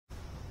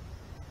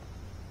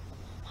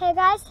Hey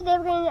guys, today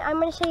I'm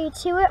gonna show you a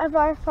tour of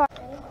our farm.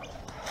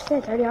 Yeah,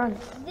 it's already on.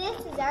 This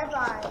is our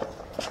barn.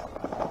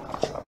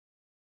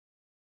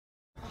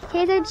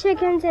 Here's our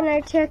chickens and our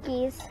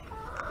turkeys.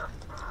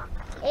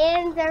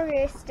 And the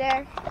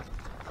rooster.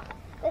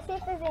 Let's see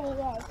if there's any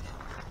eggs.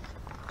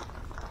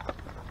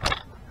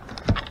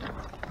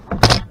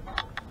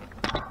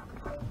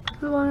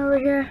 There's one over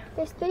here.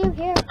 There's 3 over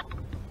here.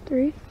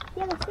 3?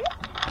 Yeah, there's 3.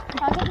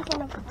 I'll get this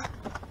one over here.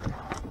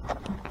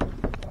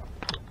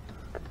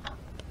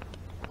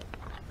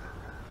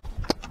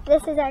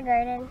 This is our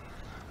garden.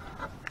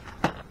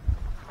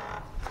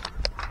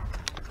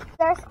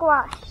 Our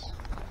squash.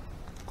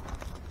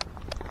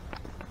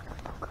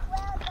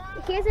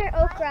 Here's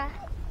our okra.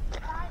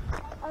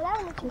 Oh, that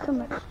one is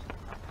Cucumbers.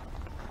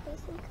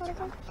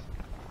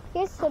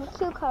 Here's some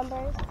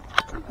cucumbers.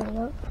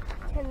 Tomatoes.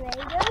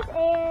 Tomatoes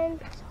and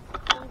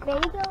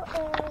basil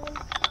and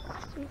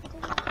sweet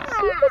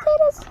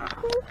potatoes.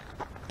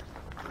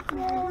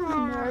 Yeah.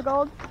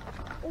 Marigold.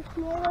 There's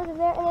marigolds over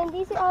there, and then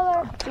these are all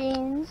our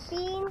Beans.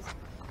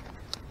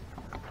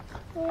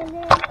 And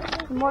then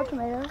More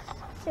tomatoes.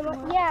 some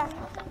more, yeah.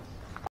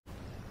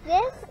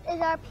 This is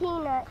our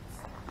peanuts.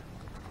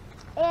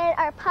 And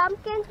our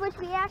pumpkins, which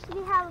we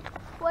actually have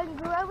one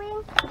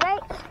growing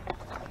right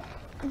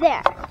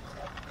there,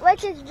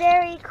 which is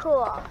very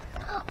cool.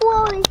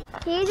 Whoa,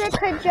 these are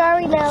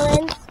Kajari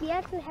melons. We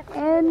actually have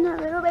And a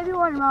little baby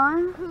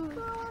watermelon.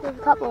 There's a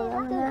couple of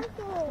them in there.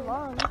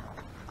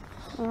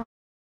 Yeah.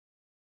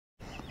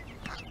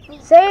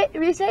 Say it,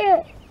 re-say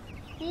it.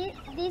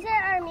 These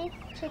are our meat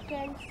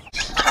chickens.